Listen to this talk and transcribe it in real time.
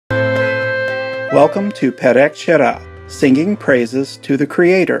Welcome to Perek Shira Hát, Singing Praises to the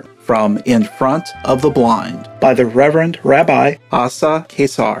Creator, from In Front of the Blind, by the Reverend Rabbi Asa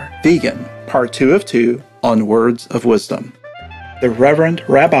Kesar, Vegan, Part 2 of 2, on Words of Wisdom. The Reverend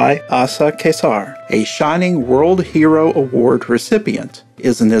Rabbi Asa Kesar, a Shining World Hero Award recipient,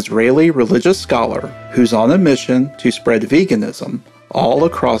 is an Israeli religious scholar who's on a mission to spread veganism all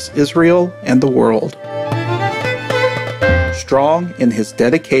across Israel and the world. Strong in his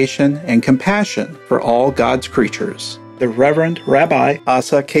dedication and compassion for all God's creatures, the Reverend Rabbi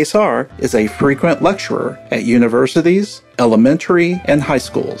Asa Kesar is a frequent lecturer at universities, elementary and high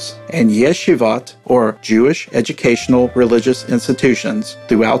schools, and yeshivot, or Jewish educational religious institutions,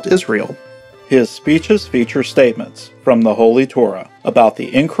 throughout Israel. His speeches feature statements from the Holy Torah about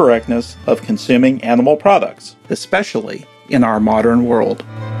the incorrectness of consuming animal products, especially in our modern world.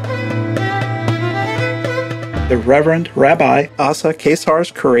 The Reverend Rabbi Asa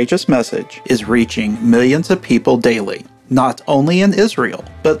Kesar's courageous message is reaching millions of people daily, not only in Israel,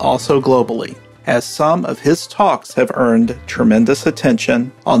 but also globally, as some of his talks have earned tremendous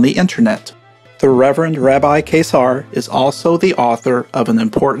attention on the internet. The Reverend Rabbi Kesar is also the author of an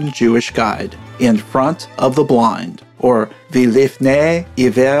important Jewish guide, In Front of the Blind, or V'lifnei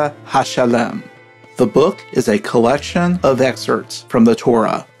Iver HaShalem. The book is a collection of excerpts from the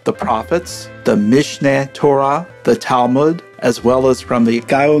Torah, the prophets, the Mishneh Torah, the Talmud, as well as from the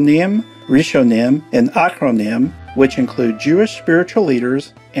Gaonim, Rishonim, and Achronim, which include Jewish spiritual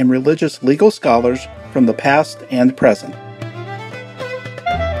leaders and religious legal scholars from the past and present.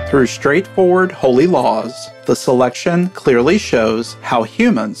 Through straightforward holy laws, the selection clearly shows how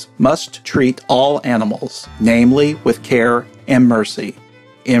humans must treat all animals, namely with care and mercy.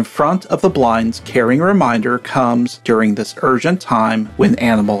 In Front of the Blind's caring reminder comes during this urgent time when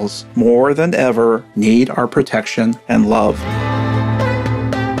animals, more than ever, need our protection and love.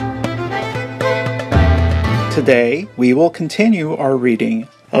 Today, we will continue our reading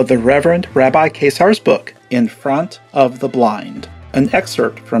of the Reverend Rabbi Kesar's book, In Front of the Blind, an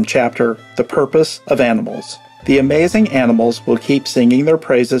excerpt from chapter The Purpose of Animals. The amazing animals will keep singing their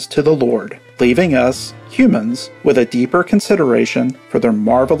praises to the Lord, leaving us, humans, with a deeper consideration for their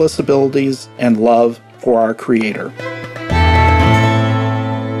marvelous abilities and love for our Creator.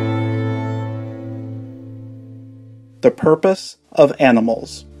 The Purpose of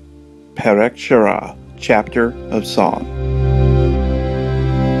Animals. Perek Shira Hát, Chapter of Song.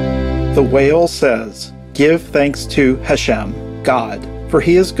 The whale says, "Give thanks to Hashem, God, for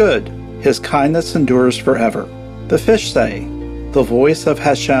He is good. His kindness endures forever." The fish say, "The voice of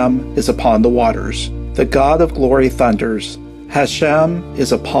Hashem is upon the waters. The God of glory thunders. Hashem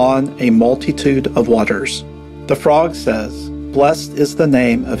is upon a multitude of waters." The frog says, "Blessed is the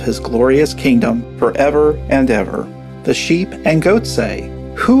name of His glorious kingdom forever and ever." The sheep and goats say,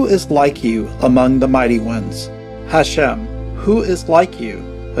 "Who is like you among the mighty ones? Hashem, who is like you,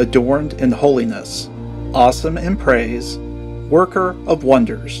 adorned in holiness, awesome in praise, worker of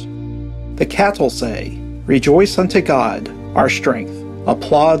wonders?" The cattle say, "Rejoice unto God, our strength.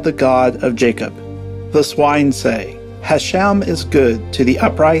 Applaud the God of Jacob." The swine say, "Hashem is good to the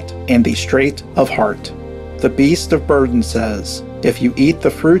upright and the straight of heart." The beast of burden says, "If you eat the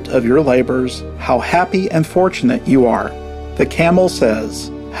fruit of your labors, how happy and fortunate you are." The camel says,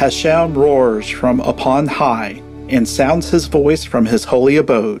 "Hashem roars from upon high, and sounds His voice from His holy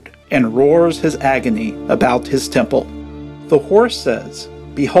abode, and roars His agony about His temple." The horse says,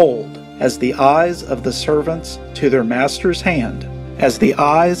 "Behold, as the eyes of the servants to their master's hand, as the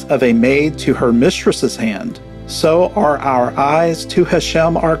eyes of a maid to her mistress's hand, so are our eyes to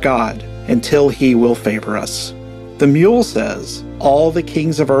Hashem our God, until He will favor us." The mule says, "All the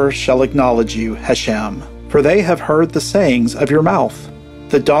kings of earth shall acknowledge you, Hashem, for they have heard the sayings of your mouth."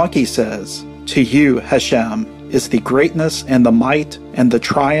 The donkey says, "To you, Hashem, is the greatness and the might and the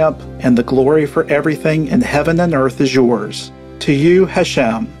triumph and the glory, for everything in heaven and earth is yours. To you,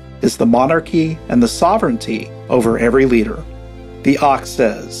 Hashem, is the monarchy and the sovereignty over every leader." The ox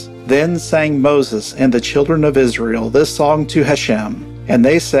says, "Then sang Moses and the children of Israel this song to Hashem, and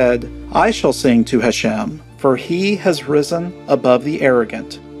they said, I shall sing to Hashem, for He has risen above the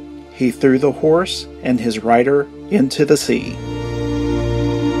arrogant. He threw the horse and his rider into the sea."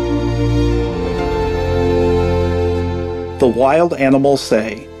 The wild animals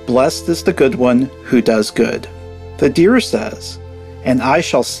say, "Blessed is the good one who does good." The deer says, "And I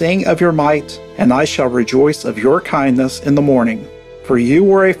shall sing of your might, and I shall rejoice of your kindness in the morning. For you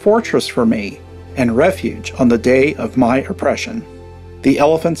were a fortress for me, and refuge on the day of my oppression." The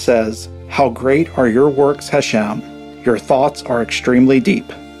elephant says, "How great are your works, Hashem! Your thoughts are extremely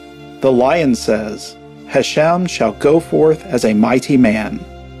deep." The lion says, "Hashem shall go forth as a mighty man.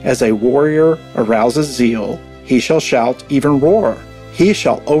 As a warrior arouses zeal, he shall shout, even roar. He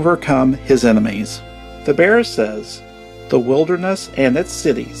shall overcome his enemies. The bear says, the wilderness and its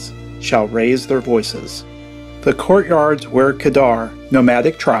cities shall raise their voices. The courtyards where Kedar,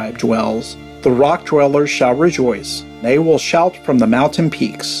 nomadic tribe, dwells, the rock dwellers shall rejoice. They will shout from the mountain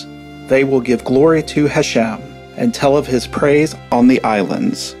peaks. They will give glory to Hashem and tell of his praise on the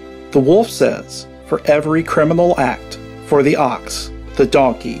islands. The wolf says, for every criminal act, for the ox, the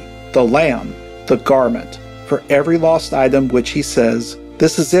donkey, the lamb, the garment, for every lost item which he says,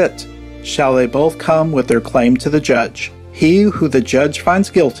 this is it, shall they both come with their claim to the judge. He who the judge finds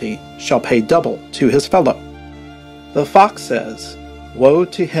guilty shall pay double to his fellow. The fox says, woe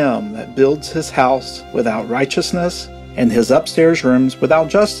to him that builds his house without righteousness, and his upstairs rooms without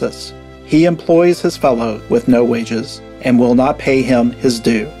justice. He employs his fellow with no wages, and will not pay him his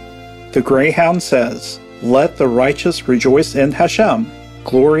due. The greyhound says, let the righteous rejoice in Hashem.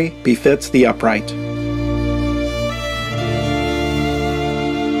 Glory befits the upright.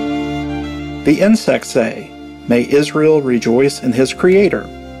 The insects say, may Israel rejoice in his Creator.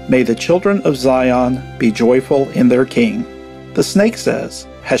 May the children of Zion be joyful in their King. The snake says,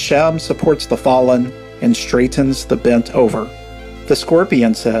 Hashem supports the fallen and straightens the bent over. The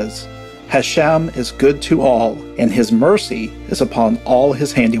scorpion says, Hashem is good to all, and his mercy is upon all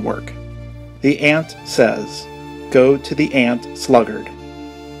his handiwork. The ant says, go to the ant sluggard.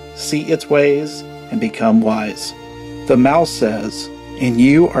 See its ways and become wise. The mouse says, and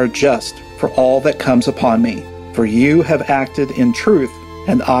you are just for all that comes upon me, for you have acted in truth,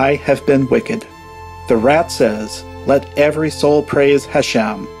 and I have been wicked. The rat says, let every soul praise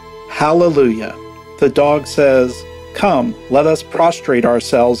Hashem. Hallelujah. The dog says, come, let us prostrate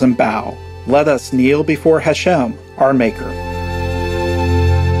ourselves and bow. Let us kneel before Hashem, our Maker.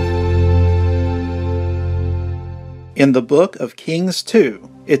 In the book of Kings 2,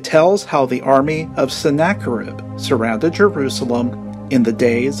 it tells how the army of Sennacherib surrounded Jerusalem in the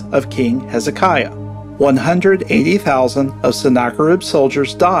days of King Hezekiah. 180,000 of Sennacherib's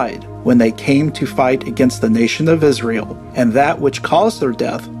soldiers died when they came to fight against the nation of Israel, and that which caused their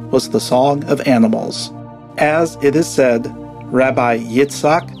death was the song of animals. As it is said, Rabbi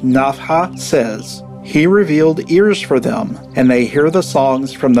Yitzhak Nafha says, he revealed ears for them, and they hear the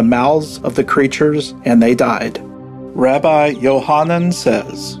songs from the mouths of the creatures, and they died. Rabbi Yohanan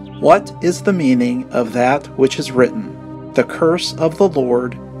says, what is the meaning of that which is written? The curse of the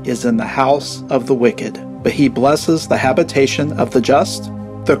Lord is in the house of the wicked, but he blesses the habitation of the just.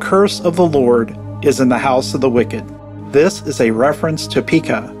 The curse of the Lord is in the house of the wicked. This is a reference to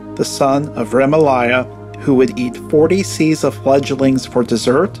Pekah, the son of Remaliah, who would eat 40 seahs of fledglings for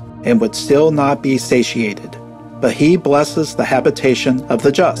dessert and would still not be satiated. But he blesses the habitation of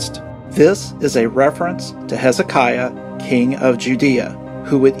the just. This is a reference to Hezekiah, king of Judea,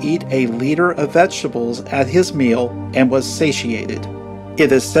 who would eat a liter of vegetables at his meal and was satiated.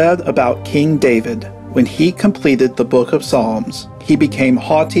 It is said about King David, when he completed the book of Psalms, he became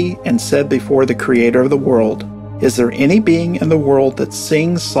haughty and said before the Creator of the world, is there any being in the world that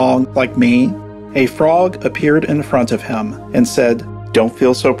sings songs like me? A frog appeared in front of him and said, don't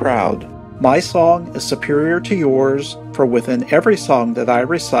feel so proud. My song is superior to yours, for within every song that I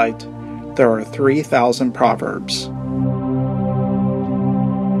recite, there are 3,000 proverbs.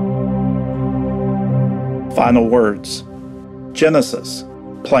 Final words. Genesis,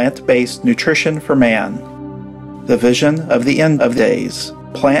 plant-based nutrition for man. The vision of the end of days,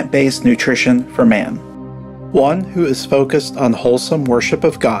 plant-based nutrition for man. One who is focused on wholesome worship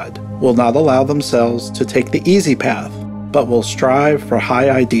of God will not allow themselves to take the easy path, but will strive for high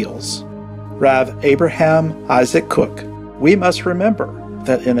ideals. Rav Abraham Isaac Cook. We must remember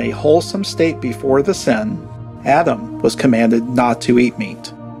that in a wholesome state before the sin, Adam was commanded not to eat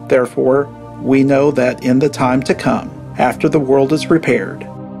meat. Therefore, we know that in the time to come, after the world is repaired,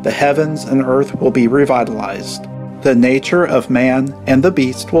 the heavens and earth will be revitalized. The nature of man and the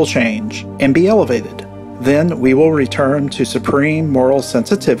beast will change and be elevated. Then we will return to supreme moral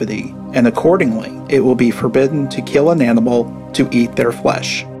sensitivity, and accordingly, it will be forbidden to kill an animal to eat their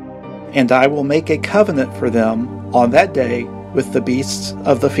flesh. And I will make a covenant for them on that day with the beasts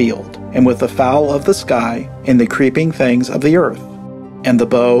of the field, and with the fowl of the sky, and the creeping things of the earth. And the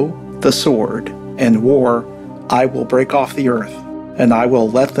bow, the sword, and war I will break off the earth, and I will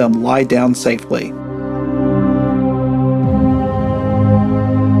let them lie down safely.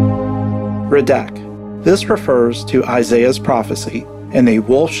 Redact. This refers to Isaiah's prophecy, and a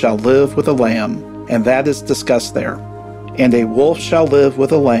wolf shall live with a lamb, and that is discussed there. And a wolf shall live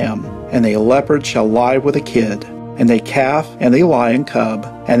with a lamb, and a leopard shall lie with a kid, and a calf and a lion cub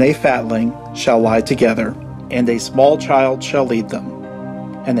and a fatling shall lie together, and a small child shall lead them.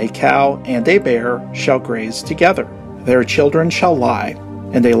 and a cow and a bear shall graze together. Their children shall lie,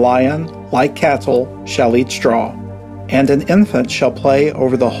 and a lion, like cattle, shall eat straw. And an infant shall play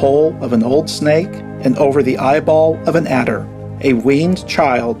over the hole of an old snake, and over the eyeball of an adder. A weaned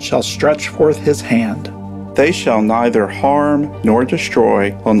child shall stretch forth his hand. They shall neither harm nor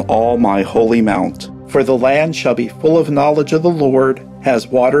destroy on all my holy mount. For the land shall be full of knowledge of the Lord, as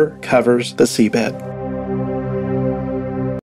water covers the seabed.